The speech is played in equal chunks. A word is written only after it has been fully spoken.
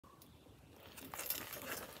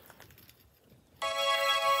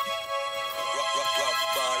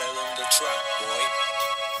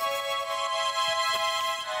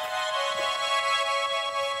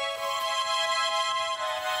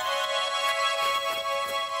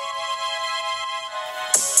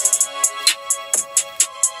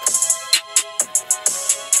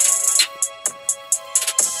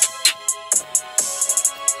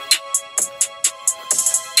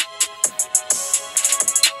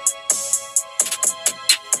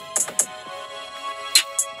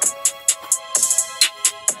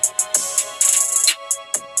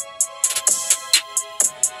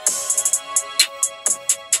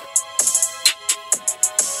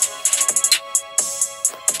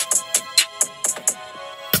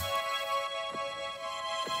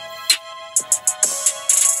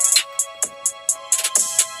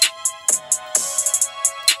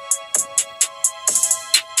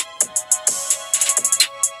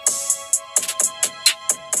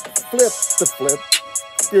flip the flip.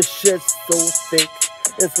 This shit's so thick,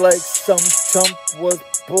 it's like some chump was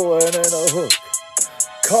pulling in a hook.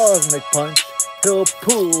 Cosmic punch, he'll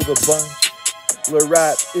pull the bunch.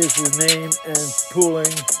 Larratt is his name and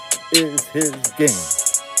pulling is his game.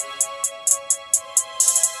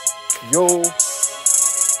 Yo,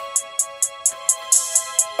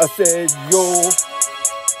 I said yo,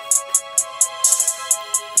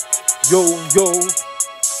 yo.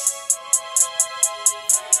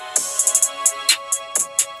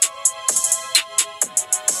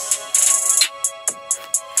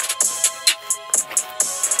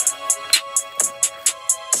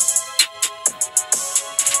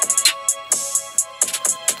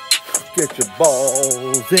 Get your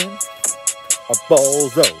balls in,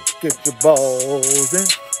 balls out. Get your balls in,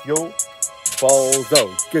 yo, balls out.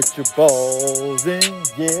 Get your balls in,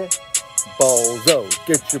 yeah, balls out.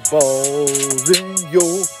 Get your balls in,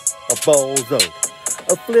 yo, balls out.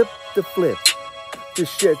 A flip the flip, this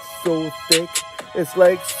shit's so thick, it's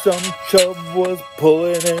like some chub was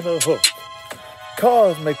pulling in a hook.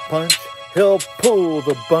 Cosmic punch, he'll pull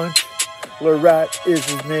the bunch. Larratt is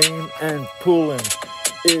his name and pulling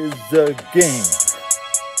is the game.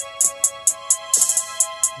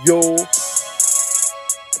 Yo,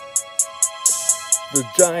 the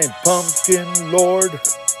giant pumpkin lord,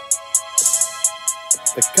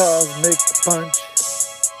 the cosmic punch,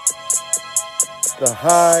 the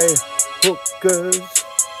high hookers,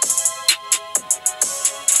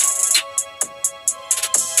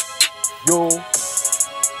 yo,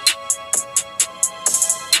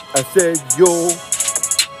 I said yo.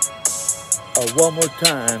 One more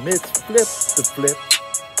time, it's flip the flip.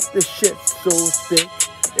 This shit's so thick,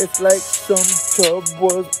 it's like some chub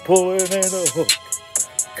was pulling in a hook.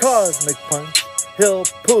 Cosmic punch, he'll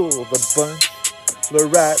pull the bunch.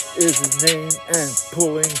 Larratt is his name and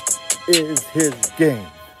pulling is his game.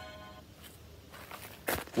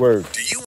 Word.